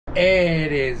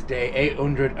It is day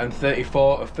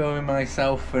 834 of filming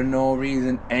myself for no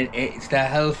reason, and it's the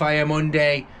Hellfire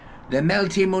Monday, the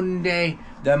Melty Monday,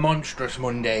 the Monstrous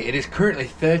Monday. It is currently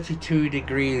 32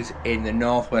 degrees in the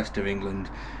northwest of England,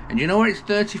 and you know where it's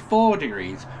 34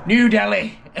 degrees? New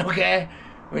Delhi, okay?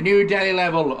 We're New Delhi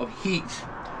level of heat,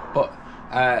 but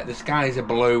the skies are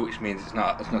blue, which means it's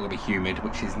not going to be humid,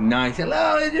 which is nice.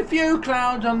 Hello, there's a few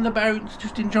clouds on the bounce,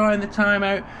 just enjoying the time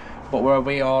out. But we'll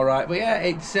be alright. But yeah,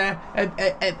 it's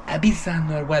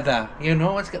Ibiza weather, you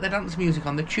know. Let's get the dance music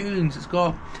on, the tunes. Let's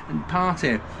go and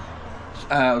party.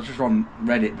 I was just on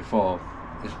Reddit before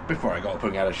I got up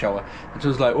and had a shower, and so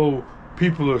it was like, oh,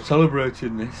 people are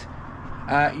celebrating this.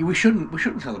 We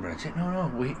shouldn't celebrate it. No,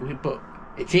 but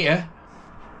it's here.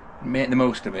 Make the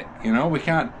most of it, you know.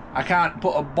 I can't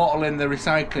put a bottle in the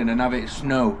recycling and have it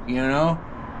snow, you know.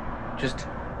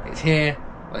 It's here.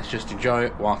 Let's just enjoy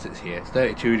it whilst it's here. It's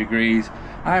 32 degrees.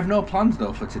 I have no plans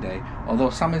though for today, although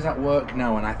Sam is at work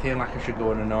now and I feel like I should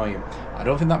go and annoy him. I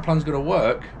don't think that plan's going to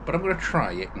work, but I'm going to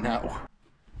try it now.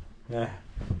 Yeah.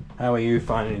 How are you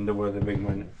finding the weather, big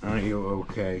man? Aren't you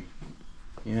okay?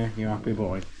 Yeah, you happy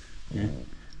boy? Yeah. You're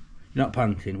not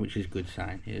panting, which is a good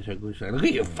sign. It's a good sign. Look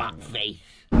at your fat face.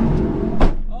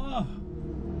 Oh,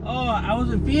 I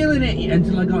wasn't feeling it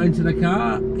until I got into the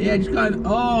car. Yeah, just got in.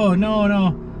 Oh,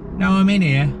 no. Now I'm in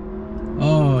here.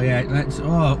 Oh yeah,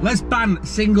 let's ban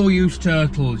single-use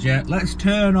turtles. Yeah, let's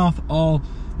turn off all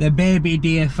the baby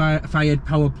deer fired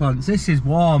power plants. This is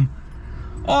warm.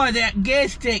 Oh, that gear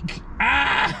stick.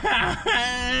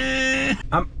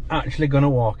 I'm actually gonna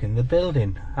walk in the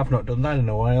building. I've not done that in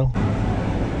a while.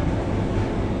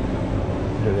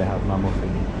 Do they have my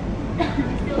muffin?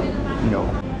 No.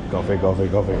 Coffee.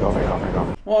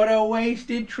 What a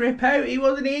wasted trip out. He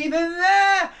wasn't even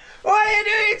there. What are you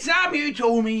doing, Sam? You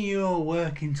told me you were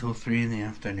working till 3 in the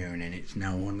afternoon and it's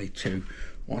now only 2.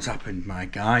 What's happened, my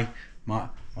guy?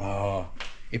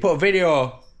 He put a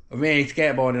video of me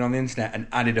skateboarding on the internet and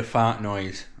added a fart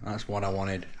noise. That's what I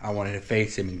wanted. I wanted to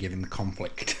face him and give him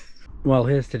conflict. Well,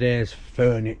 here's today's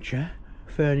furniture.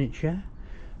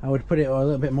 I would put it a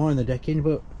little bit more in the decking,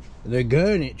 but the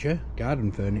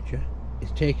garden furniture,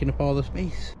 is taking up all the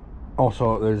space.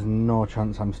 Also, there's no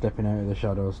chance I'm stepping out of the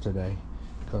shadows today,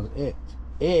 because it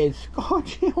is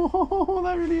scorching. Oh,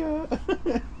 that really hurt.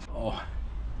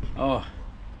 oh,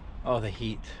 the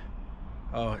heat.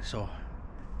 Oh, it's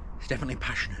definitely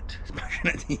passionate. It's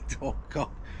passionate heat. Oh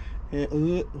God.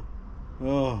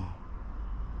 Oh,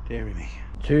 dearie me.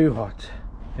 Too hot.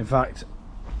 In fact,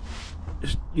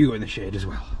 just you go in the shade as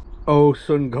well. Oh,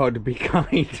 sun god, be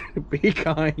kind. Be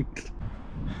kind.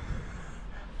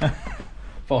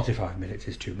 45 minutes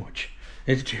is too much.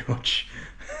 It's too much.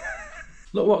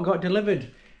 Look what got delivered.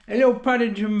 A little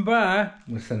Paddington bear.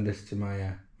 I'm gonna send this to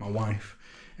my wife,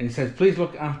 and it says, "Please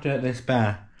look after this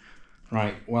bear."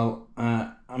 Right. Well,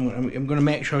 I'm gonna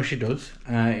make sure she does.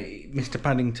 Mr.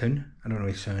 Paddington. I don't know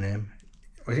his surname.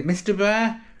 Was it Mr.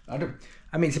 Bear? I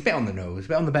mean, it's a bit on the nose, a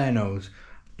bit on the bear nose.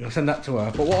 I'll send that to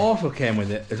her. But what also came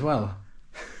with it as well?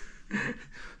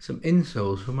 Some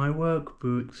insoles for my work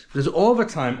boots. There's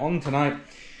overtime on tonight,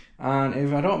 and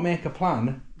if I don't make a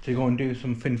plan to go and do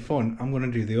something fun, I'm going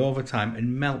to do the overtime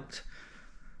and melt.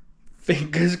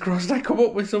 Fingers crossed I come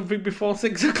up with something before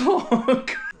 6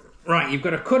 o'clock. Right, you've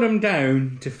got to cut them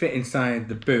down to fit inside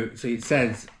the boot. So it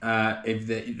says if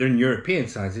they're in European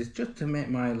sizes, just to make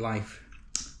my life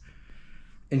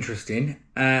interesting.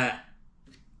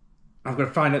 I've got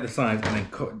to find out the size and then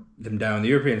cut them down. The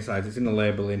European size, it's in the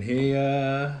label in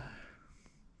here.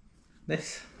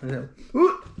 This.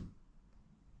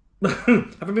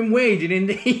 I've been wading in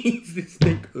these. This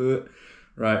thing.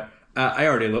 Right. I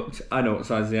already looked. I know what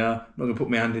size they are. I'm not going to put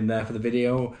my hand in there for the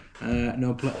video.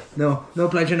 No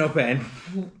pleasure, no pain.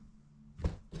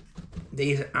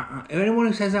 These. Anyone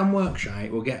who says I'm work shy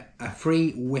will get a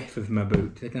free whiff of my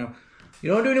boot. You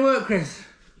don't do any work, Chris.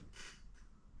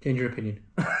 Change your opinion.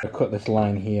 I cut this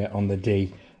line here on the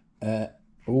D.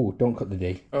 Oh, don't cut the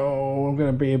D. Oh, I'm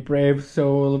gonna be a brave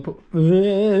soul.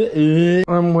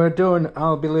 And we're done.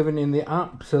 I'll be living in the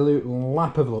absolute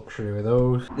lap of luxury with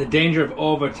those. The danger of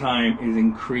overtime is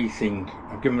increasing.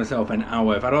 I've given myself an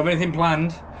hour. If I don't have anything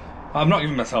planned, I'm not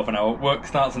giving myself an hour. Work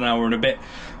starts an hour and a bit.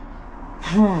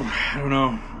 I don't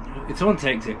know. If someone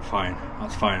takes it, fine.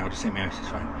 That's fine. I'll just sit in my house. It's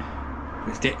fine.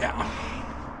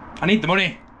 I need the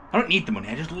money. I don't need the money,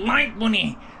 I just like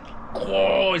money.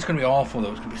 Oh, it's going to be awful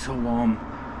though, it's going to be so warm.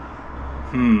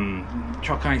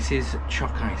 Chalk ices.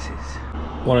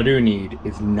 What I do need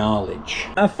is knowledge.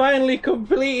 I finally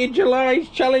completed July's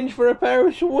challenge for a pair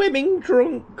of swimming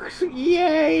trunks.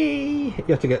 Yay! You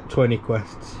have to get 20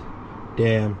 quests.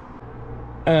 Damn.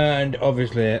 And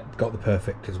obviously got the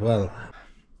perfect as well.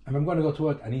 If I'm going to go to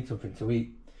work, I need something to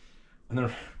eat. And I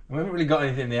haven't really got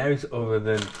anything in the house other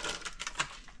than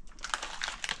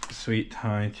sweet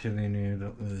Thai chili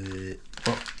noodle.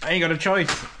 But I ain't got a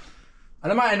choice.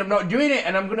 And I might end up not doing it,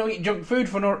 and I'm going to eat junk food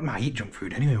for no... I eat junk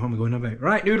food anyway, what am I going about?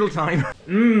 Right, noodle time.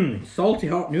 Salty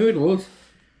hot noodles.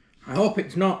 I hope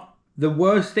it's not the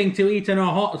worst thing to eat on a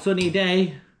hot sunny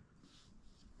day.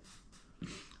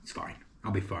 It's fine.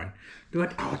 I'll be fine. Do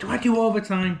I do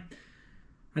overtime?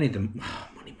 I need them. Oh,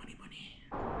 money.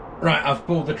 Right, I've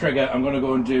pulled the trigger. I'm going to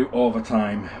go and do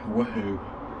overtime. Woohoo.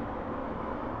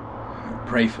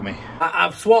 Pray for me.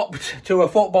 I've swapped to a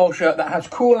football shirt that has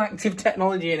cool active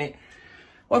technology in it.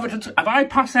 If I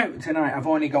pass out tonight, I've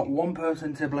only got one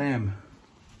person to blame.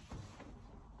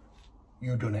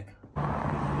 You done it.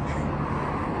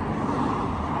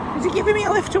 Is he giving me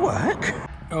a lift to work?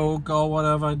 Oh God, what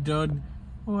have I done?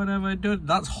 What have I done?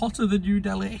 That's hotter than New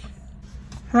Delhi.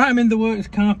 Right, I'm in the works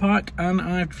car park and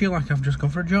I feel like I've just gone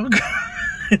for a jog.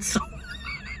 It's so...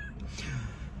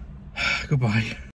 Goodbye.